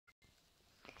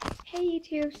Hey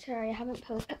YouTube, sorry I haven't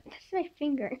posted, that's my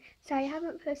finger. Sorry I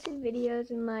haven't posted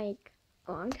videos in like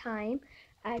a long time.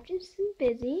 I've just been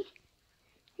busy.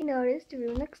 You notice the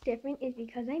room looks different is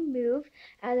because I moved.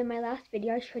 As in my last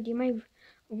video I showed you my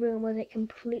room was like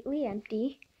completely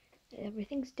empty.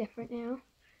 Everything's different now.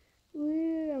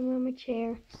 Woo, I'm on my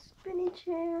chair. Spinny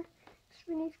chair.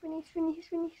 Spinny, spinny, spinny,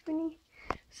 spinny, spinny.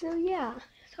 So yeah,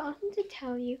 so I wanted to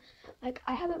tell you, like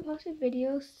I haven't posted a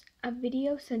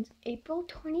video since April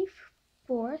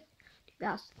 24th,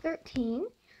 2013.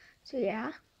 So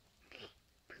yeah,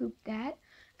 poop that.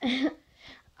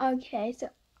 Okay, so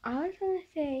I was gonna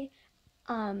say,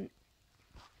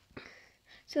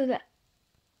 so that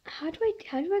how do I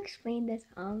explain this?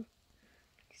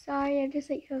 Sorry, I'm just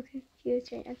like so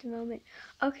confused right at the moment.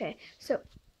 Okay, so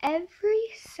every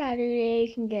Saturday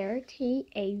you can guarantee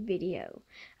a video.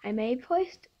 I may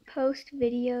post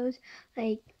videos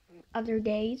like other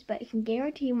days, but I can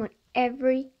guarantee one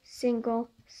every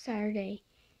single Saturday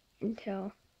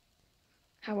until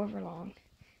however long.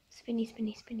 Spinny,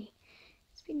 spinny, spinny,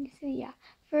 spinny, spinny. Yeah.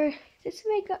 For just to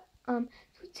make a so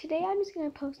today I'm just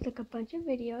gonna post like a bunch of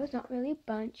videos, not really a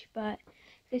bunch, but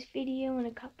this video and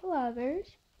a couple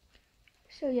others.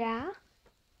 So yeah.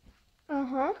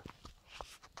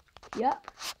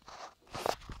 Yep.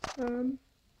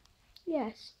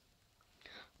 Yes.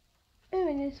 And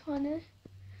I just wanna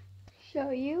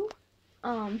show you.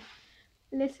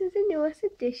 This is the newest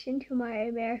addition to my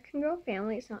American Girl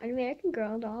family. It's not an American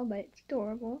Girl doll, but it's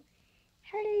adorable.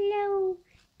 Hello,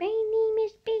 my name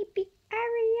is Baby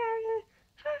Ariana.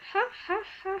 Ha ha ha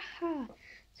ha ha.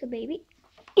 So baby,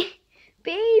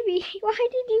 baby, why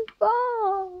did you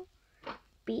fall?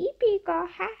 Baby girl,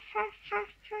 ha ha ha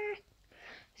ha.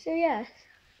 So yes,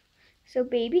 so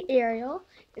baby Ariel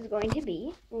is going to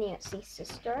be Nancy's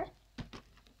sister.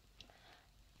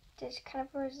 There's kind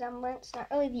of a resemblance,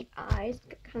 not really the eyes,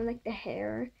 but kind of like the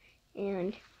hair.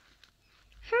 And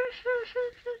ha ha ha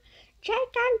ha,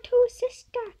 Giganto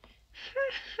sister. Ha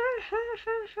ha ha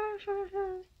ha ha ha ha.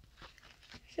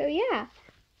 So yeah,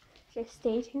 just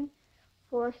stay tuned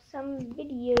for some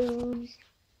videos.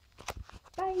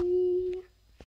 Bye.